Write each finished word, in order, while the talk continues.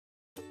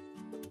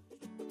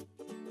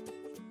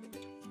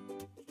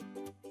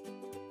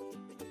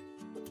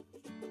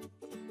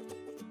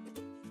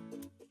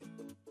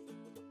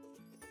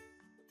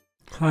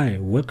Hi,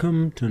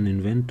 welcome to an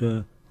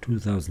Inventor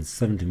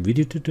 2017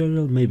 video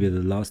tutorial, maybe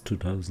the last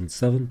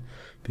 2007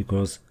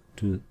 because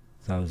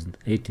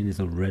 2018 is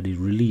already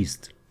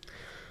released.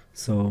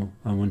 So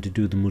I want to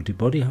do the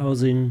multi-body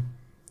housing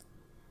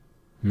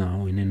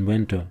now in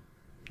Inventor.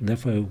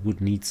 Therefore I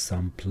would need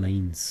some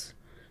planes.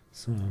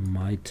 So I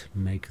might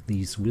make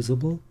these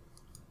visible.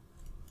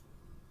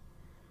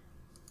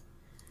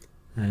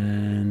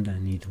 And I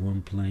need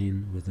one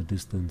plane with a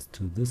distance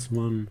to this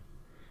one.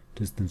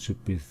 Distance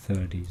should be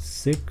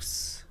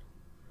 36.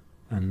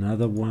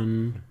 Another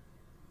one,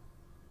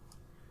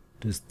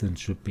 distance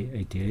should be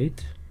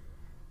 88.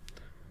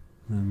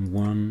 Then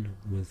one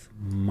with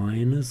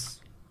minus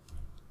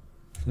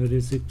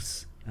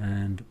 36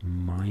 and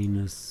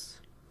minus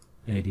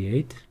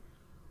 88.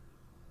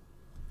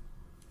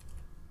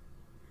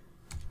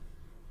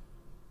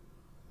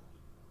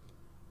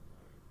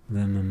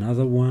 Then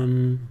another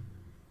one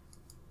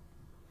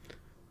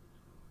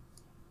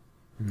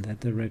in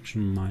that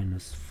direction,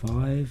 minus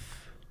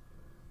 5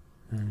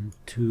 and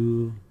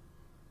 2,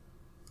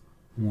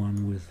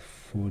 one with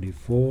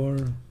 44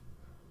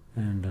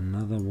 and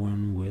another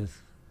one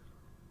with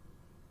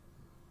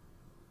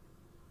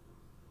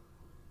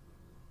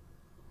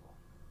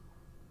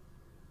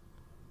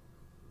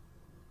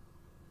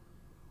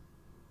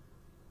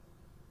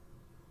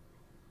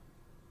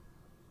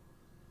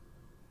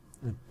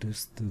a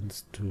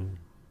distance to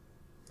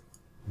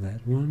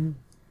that one,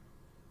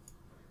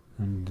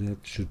 and that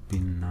should be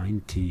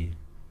 90.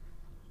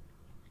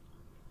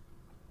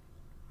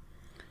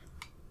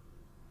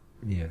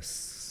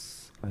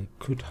 Yes, I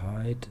could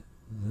hide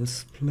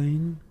this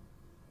plane.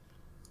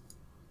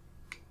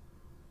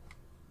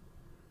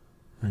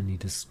 I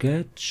need a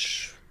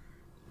sketch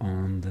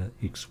on the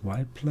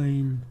XY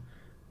plane,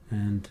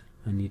 and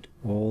I need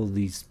all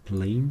these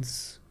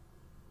planes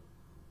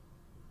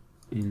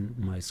in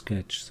my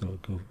sketch. So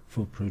I go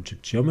for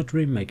project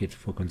geometry, make it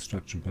for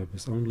construction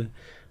purpose only.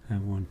 I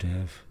want to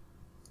have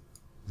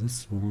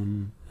this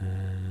one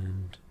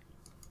and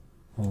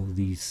all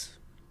these,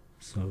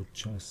 so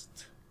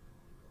just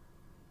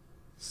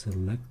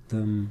select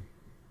them.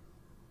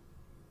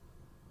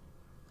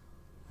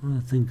 I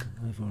think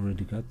I've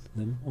already got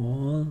them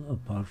all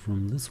apart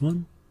from this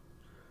one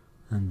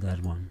and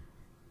that one.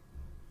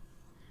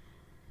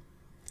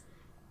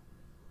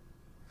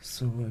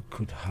 So I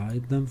could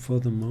hide them for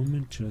the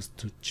moment just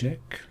to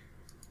check.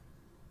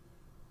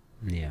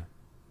 Yeah.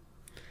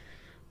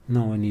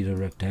 Now I need a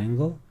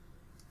rectangle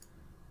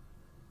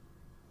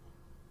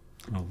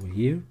over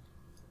here,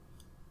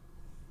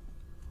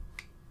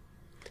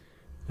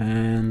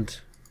 and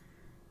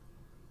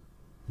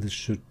this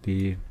should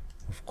be,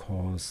 of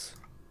course,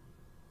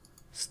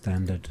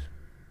 standard,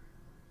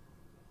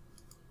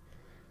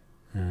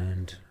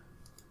 and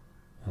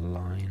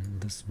align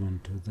this one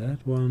to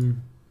that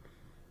one,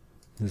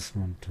 this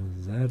one to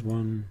that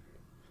one,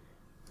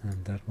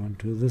 and that one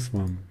to this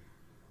one.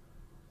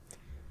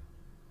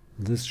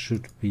 This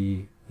should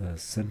be a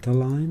center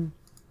line,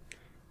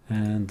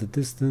 and the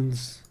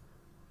distance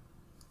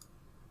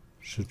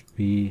should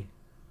be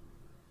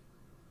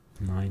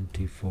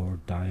 94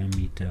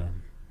 diameter.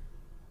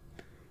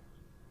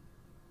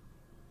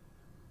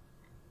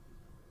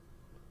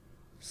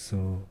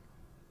 So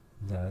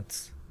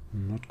that's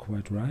not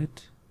quite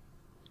right,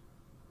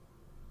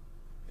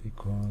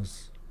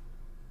 because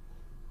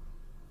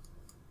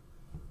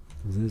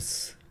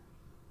this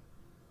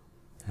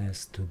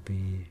has to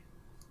be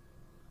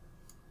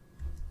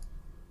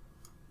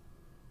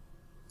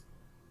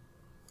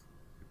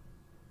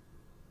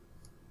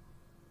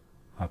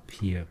up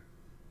here.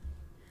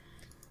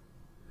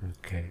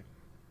 Okay,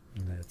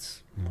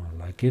 that's more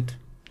like it.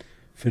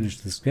 Finish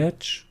the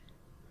sketch,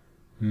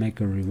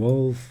 make a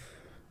revolve,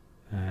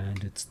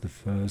 and it's the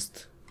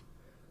first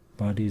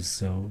body,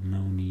 so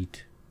no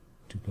need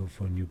to go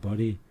for a new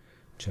body,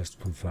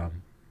 just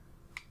confirm.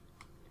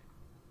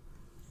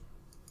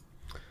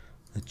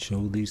 Let's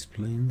show these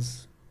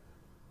planes.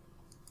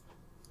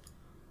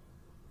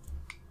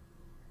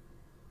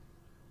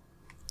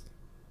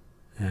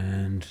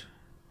 And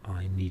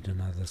I need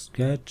another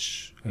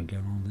sketch,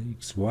 again on the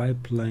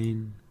XY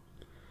plane,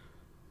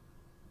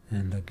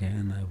 and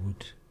again I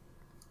would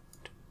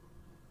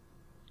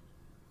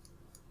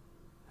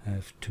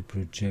have to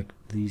project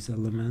these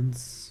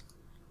elements.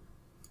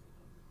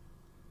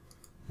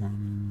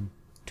 1,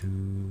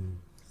 2,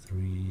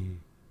 3,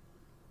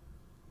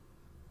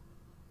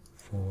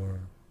 4,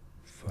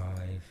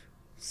 5,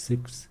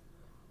 6,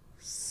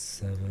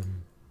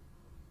 7,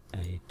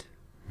 8,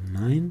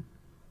 9.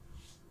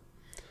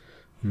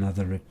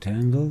 Another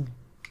rectangle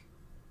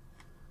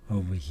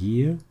over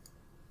here.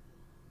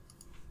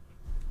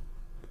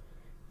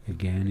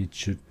 Again, it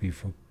should be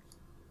for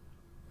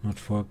not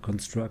for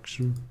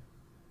construction.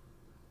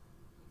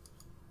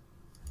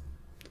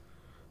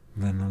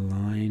 Then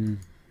align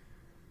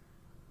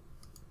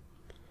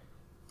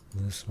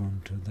this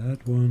one to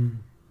that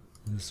one,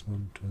 this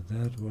one to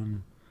that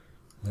one,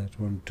 that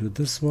one to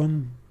this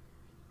one.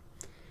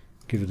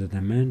 Give it a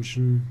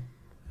dimension,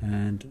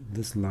 and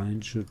this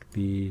line should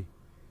be,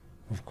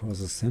 of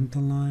course, a center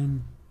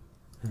line,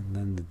 and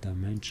then the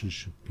dimension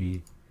should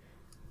be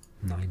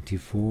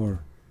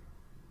 94.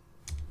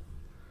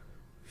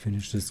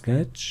 Finish the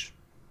sketch,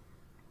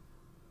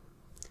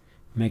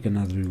 make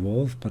another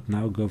revolve, but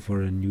now go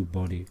for a new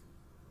body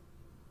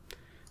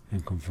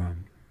and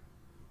confirm.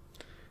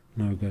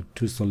 Now we got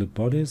two solid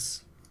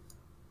bodies.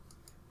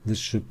 This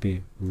should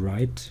be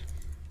right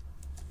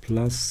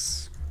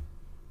plus,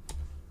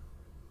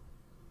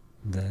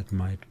 that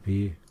might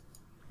be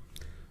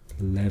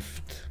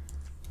left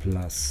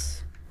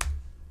plus.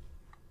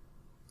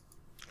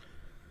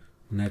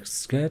 Next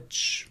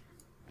sketch,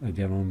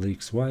 again on the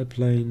XY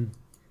plane.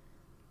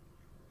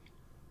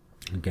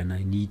 Again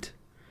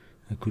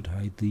I could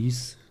hide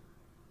these.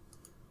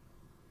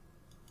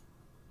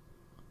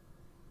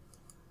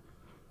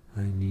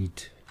 I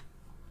need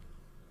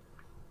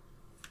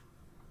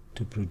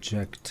to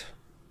project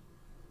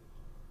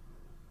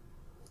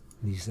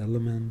these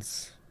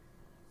elements.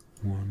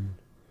 1,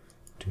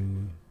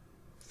 2,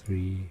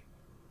 3,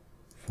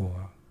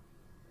 4,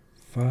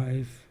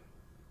 5,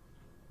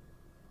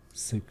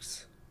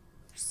 6,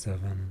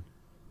 7,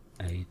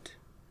 8,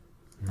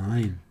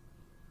 9.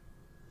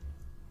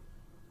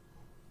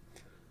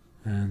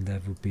 And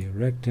that would be a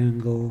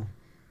rectangle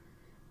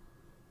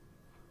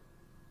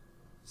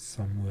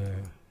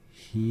somewhere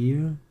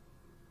here.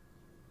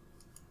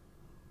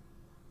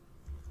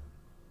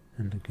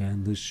 And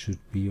again, this should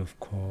be, of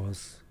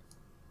course,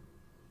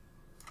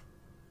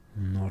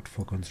 not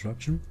for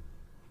construction.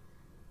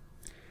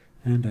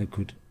 And I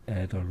could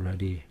add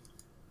already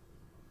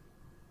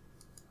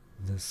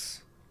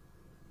this,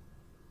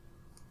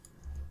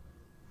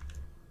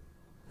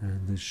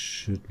 and this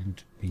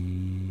shouldn't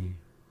be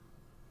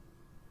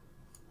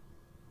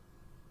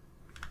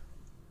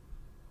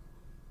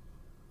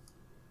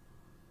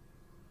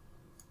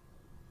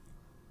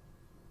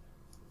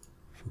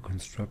for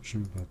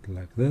construction, but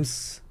like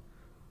this.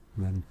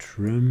 Then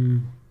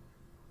trim,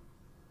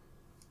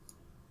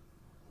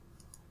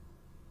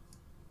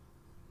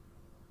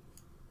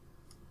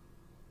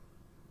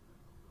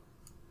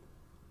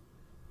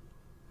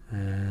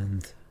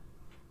 and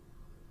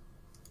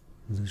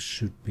this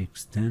should be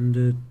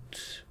extended,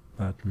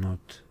 but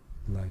not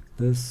like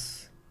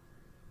this.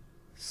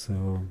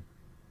 So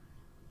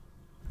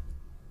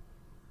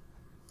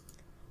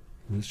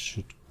this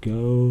should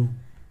go,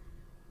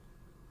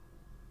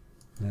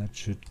 that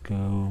should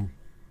go,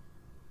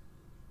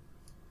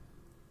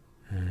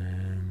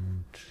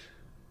 and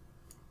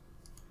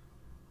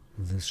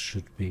this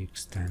should be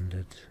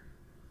extended.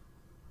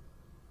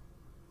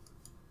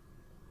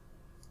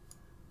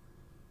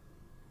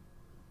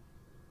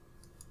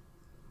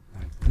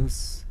 Like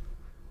this.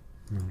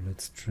 Now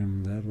let's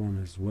trim that one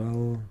as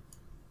well.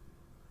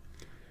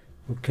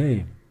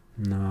 Okay,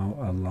 now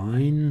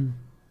align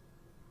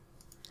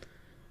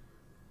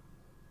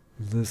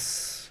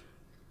this.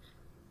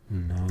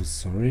 No,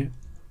 sorry.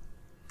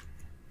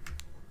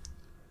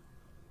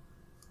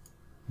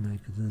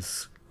 Make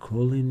this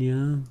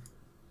collinear,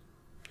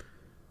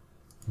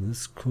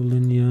 this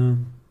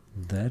collinear,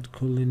 that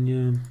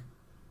collinear,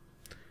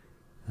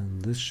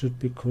 and this should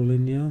be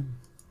collinear,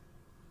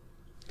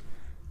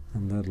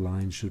 and that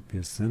line should be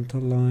a center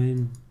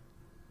line.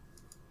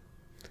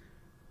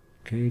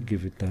 Okay,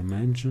 give it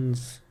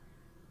dimensions.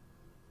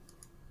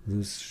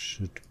 This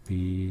should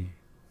be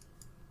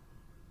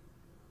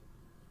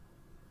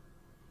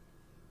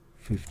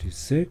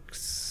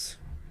 56.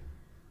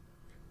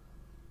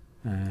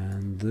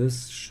 And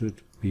this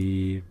should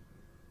be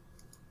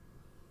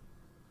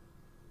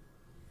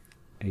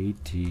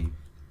 80.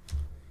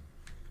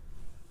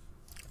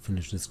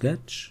 Finish the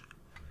sketch,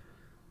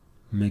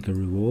 make a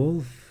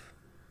revolve,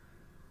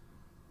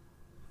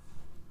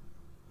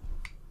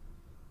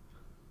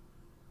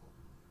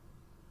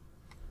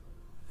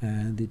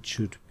 and it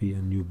should be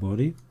a new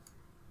body,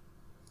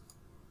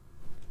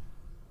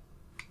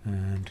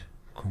 and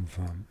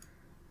confirm.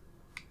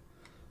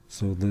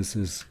 So this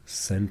is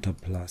center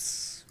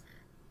plus.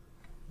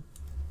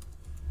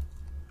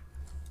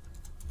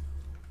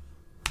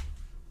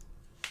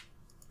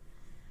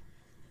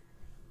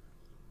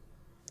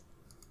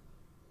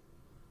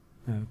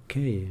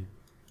 Okay,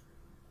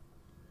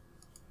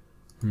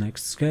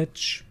 next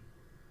sketch,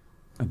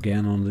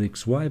 again on the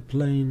XY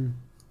plane,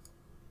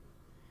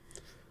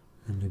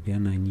 and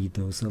again I need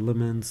those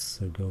elements,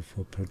 so go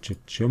for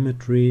project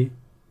geometry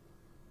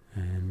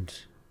and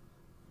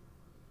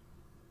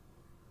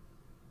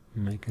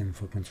make them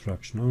for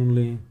construction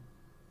only.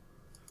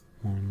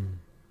 1,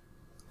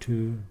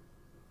 2,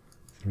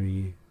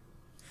 3,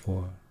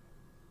 4,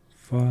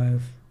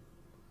 5,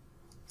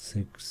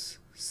 6,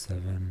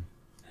 7,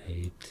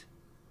 8,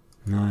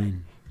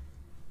 9.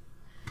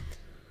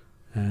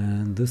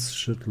 And this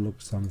should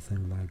look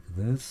something like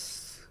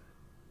this.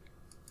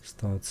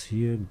 Starts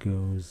here,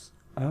 goes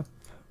up,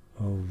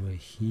 over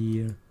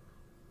here,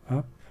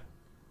 up,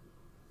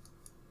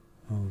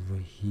 over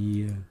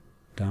here,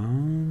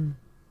 down,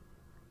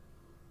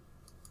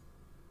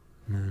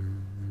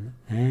 then an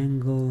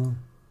angle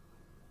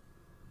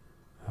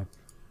up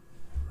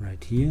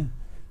right here,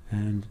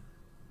 and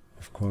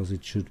of course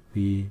it should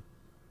be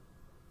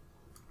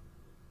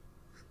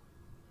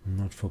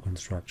not for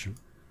construction.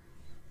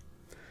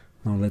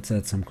 Now let's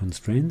add some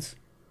constraints.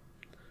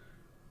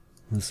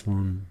 This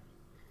one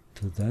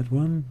to that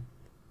one,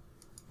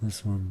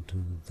 this one to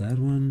that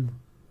one,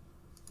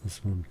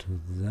 this one to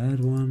that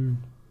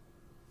one,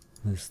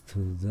 this to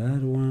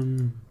that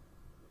one,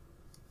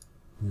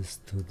 this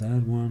to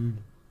that one,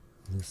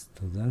 this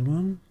to that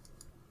one.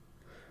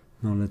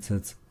 Now let's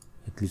add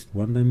at least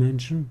one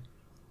dimension,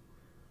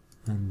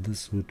 and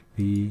this would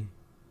be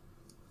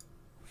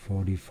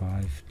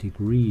 45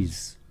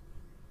 degrees.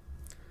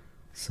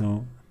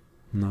 So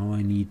now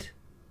I need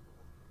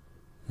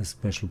a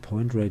special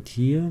point right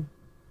here.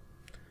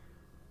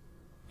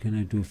 Can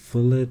I do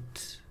fillet?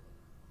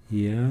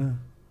 Yeah,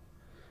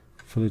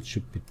 fillet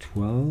should be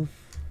 12,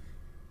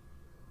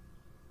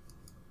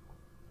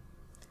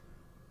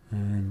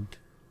 and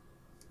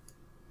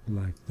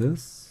like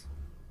this.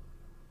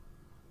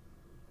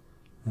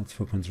 That's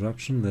for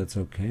construction, that's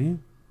okay.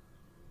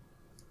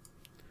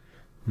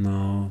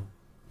 Now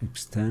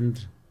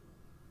extend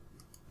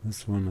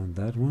this one and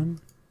that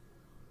one.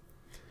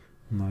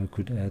 Now I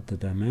could add the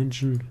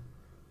dimension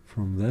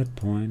from that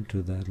point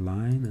to that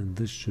line, and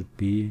this should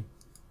be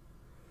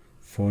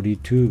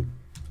 42.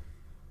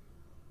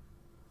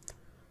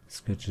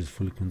 Sketch is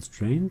fully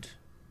constrained.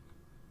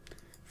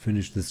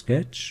 Finish the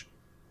sketch.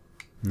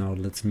 Now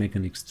let's make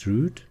an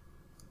extrude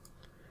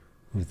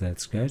with that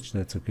sketch.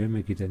 That's okay,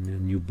 make it in a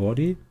new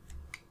body.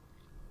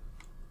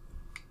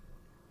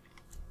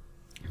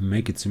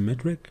 Make it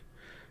symmetric,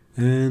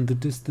 and the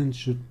distance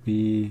should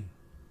be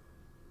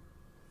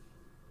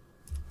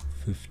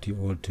 50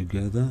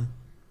 altogether,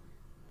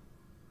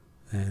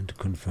 and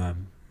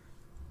confirm.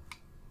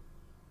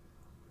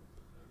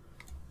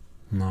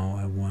 Now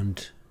I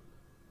want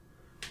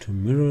to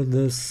mirror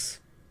this,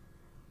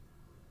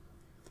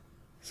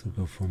 so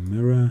go for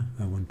mirror.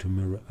 I want to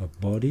mirror a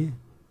body,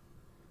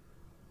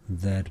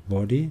 that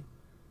body,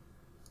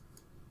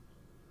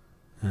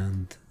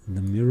 and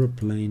the mirror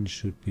plane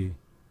should be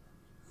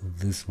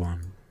this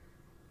one.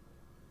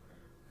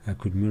 I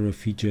could mirror a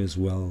feature as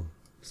well,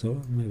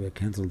 so maybe I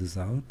cancel this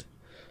out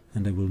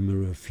and I will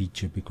mirror a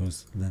feature,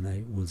 because then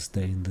I will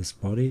stay in this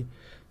body.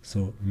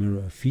 So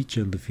mirror a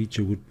feature, and the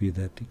feature would be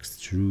that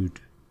extrude,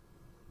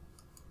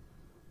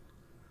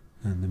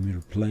 and the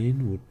mirror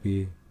plane would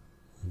be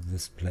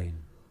this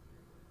plane.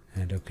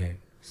 And okay,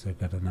 so I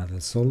got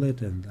another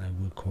solid, and I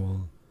will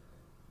call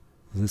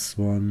this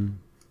one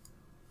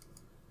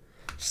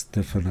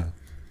stiffener.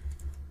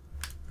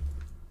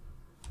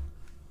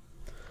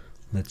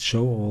 Let's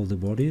show all the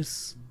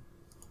bodies.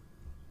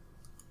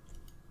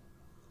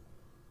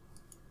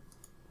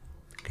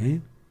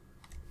 Okay,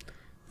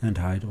 and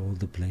hide all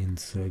the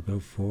planes. So I go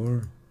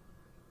for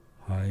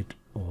hide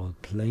all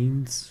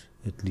planes,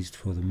 at least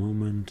for the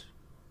moment.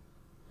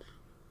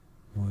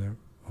 Where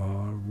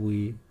are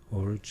we?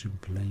 Origin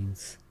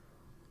planes,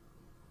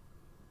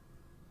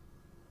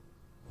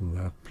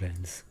 work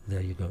planes.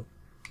 There you go.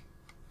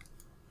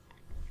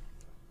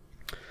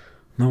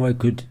 Now I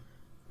could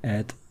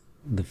add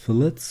the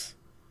fillets.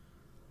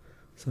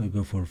 So I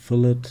go for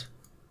fillet,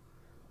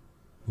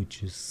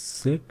 which is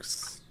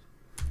 6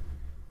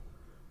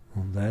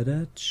 on that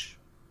edge,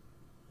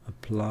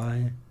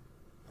 apply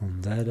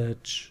on that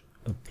edge,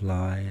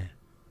 apply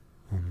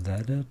on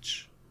that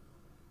edge,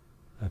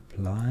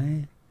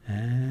 apply,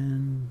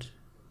 and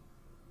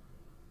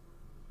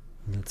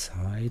let's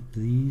hide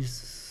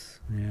these.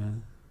 Yeah,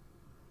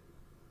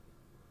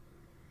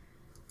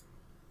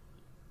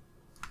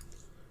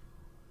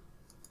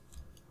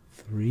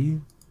 three,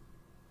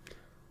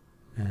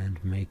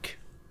 and make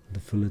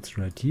the fillets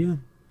right here.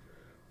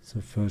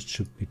 So first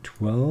should be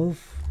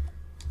 12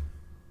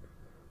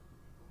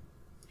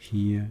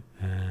 here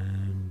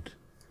and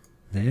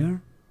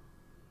there,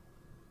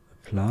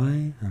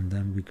 apply, and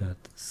then we got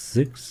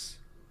 6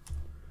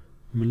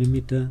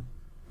 millimeter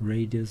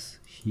radius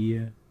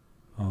here,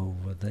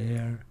 over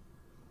there,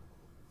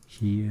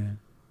 here,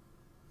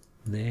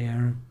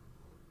 there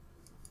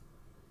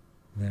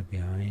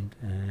behind,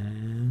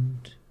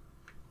 and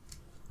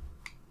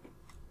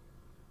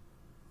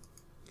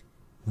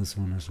this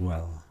one as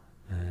well.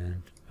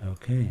 And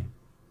okay,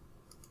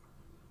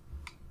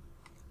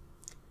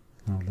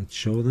 now let's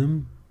show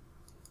them.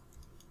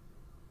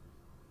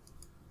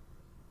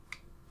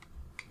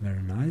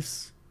 Very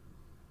nice.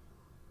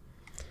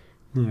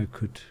 Now I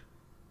could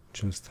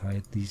just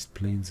hide these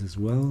planes as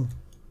well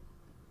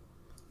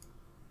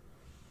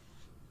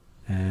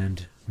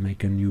and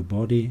make a new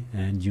body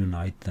and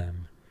unite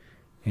them.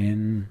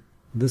 In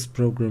this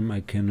program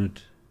I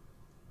cannot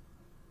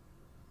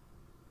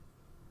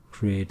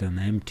create an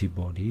empty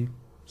body,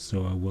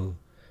 so I will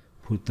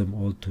put them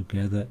all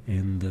together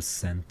in the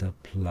center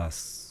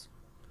plus.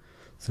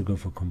 So go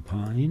for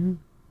combine.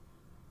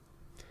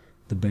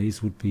 The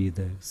base would be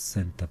the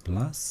center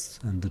plus,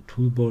 and the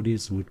tool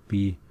bodies would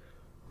be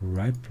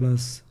right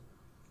plus,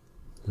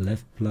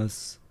 left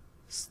plus,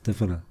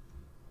 stiffener.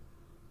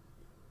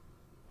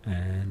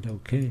 And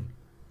okay,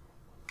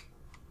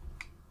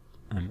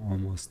 I'm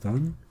almost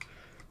done.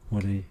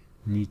 What I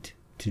need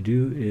to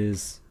do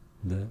is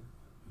the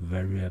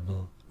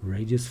variable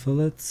radius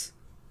fillets.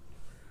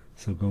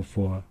 So go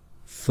for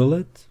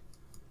fillet,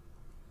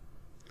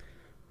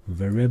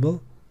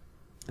 variable,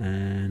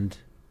 and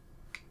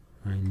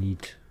I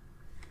need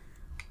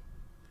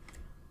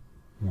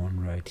one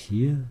right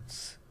here.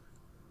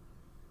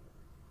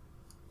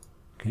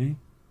 Okay,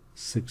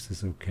 6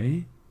 is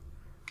okay,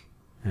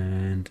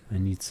 and I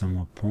need some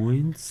more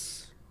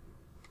points.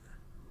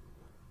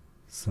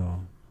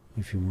 So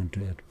if you want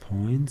to add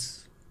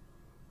points,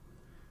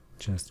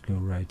 just go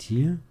right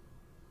here,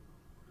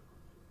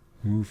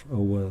 move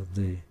over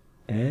the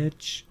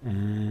edge,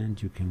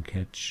 and you can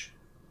catch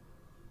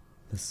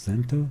the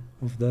center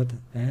of that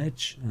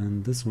edge,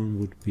 and this one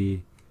would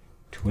be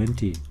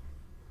 20.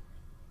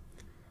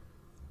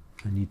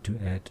 I need to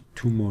add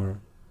 2 more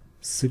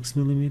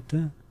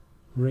 6mm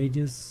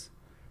radius,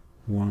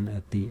 one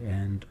at the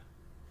end.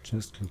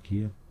 Just click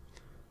here,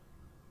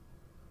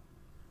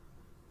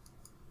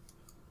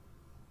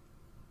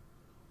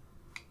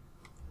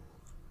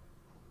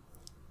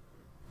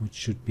 which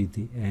should be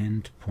the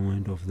end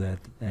point of that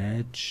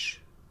edge.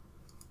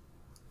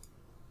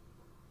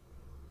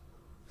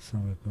 So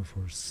I go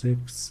for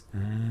 6,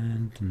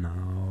 and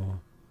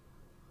now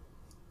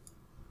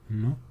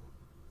no,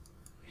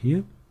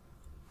 here,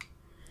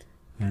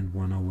 and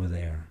one over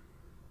there,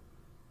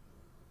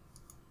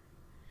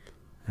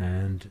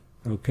 and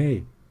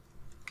okay.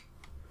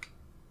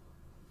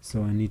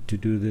 So I need to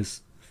do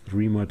this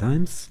 3 more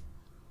times.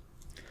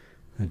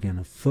 Again,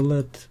 a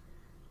fillet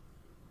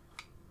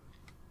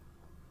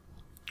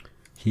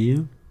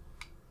here,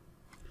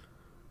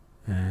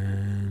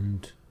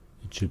 and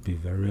it should be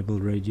variable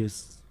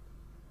radius.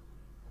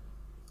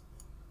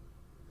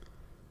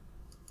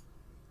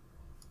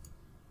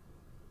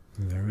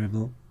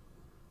 Variable.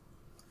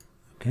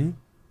 Okay.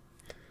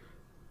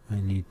 I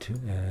need to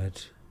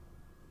add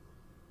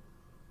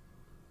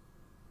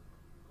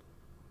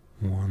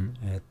one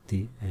at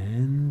the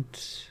end,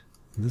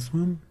 this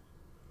one,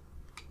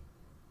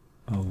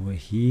 over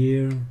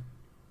here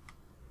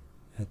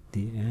at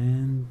the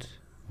end,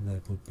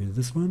 that would be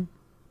this one,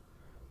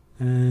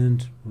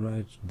 and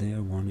right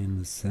there one in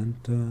the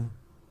center.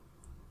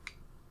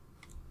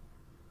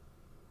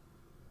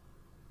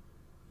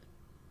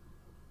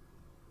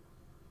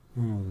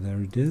 Oh,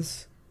 there it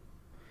is.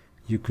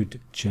 You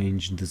could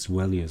change this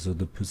value, so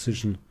the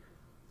position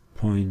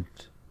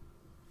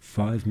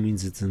 0.5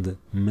 means it's in the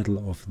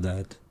middle of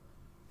that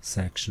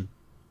section,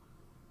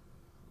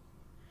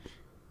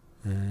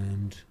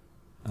 and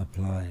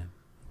apply.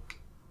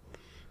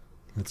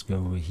 Let's go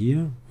over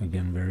here,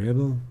 again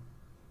variable,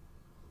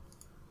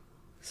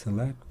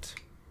 select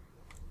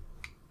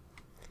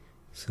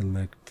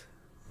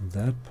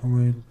that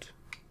point,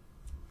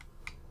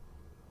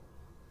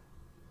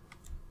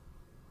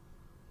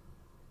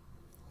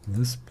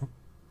 this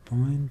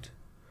point,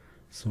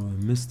 so I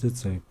missed it,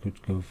 so I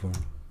could go for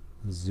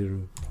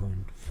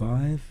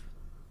 0.5,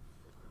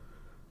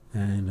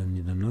 and I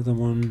need another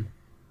one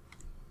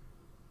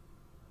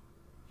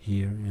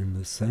here in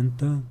the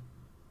center,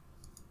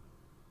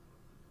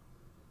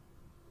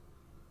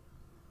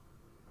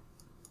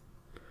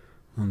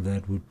 and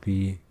that would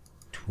be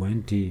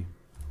 20,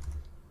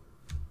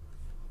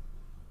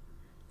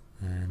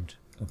 and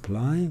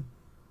apply.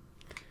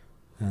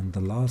 And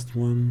the last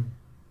one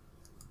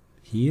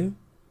here,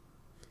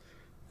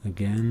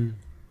 again,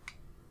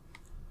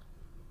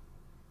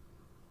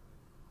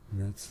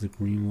 that's the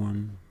green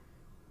one,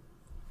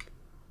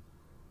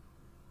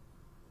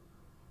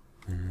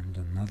 and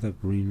another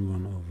green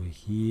one over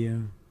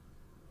here,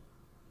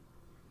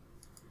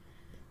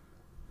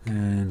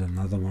 and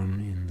another one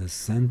in the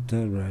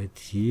center right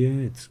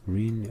here. It's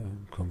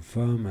green,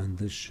 confirm, and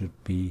this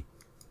should be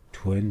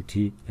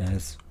 20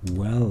 as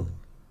well,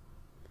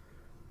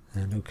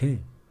 and okay,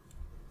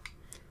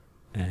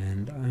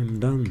 and I'm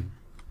done,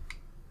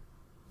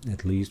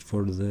 at least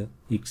for the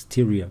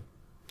exterior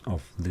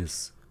of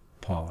this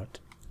part.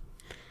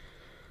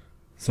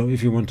 So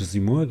if you want to see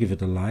more, give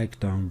it a like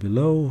down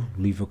below,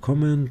 leave a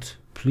comment,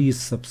 please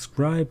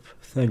subscribe.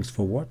 Thanks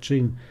for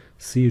watching.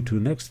 See you to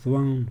next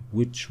one,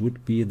 which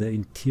would be the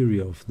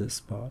interior of this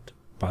part.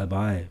 Bye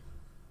bye.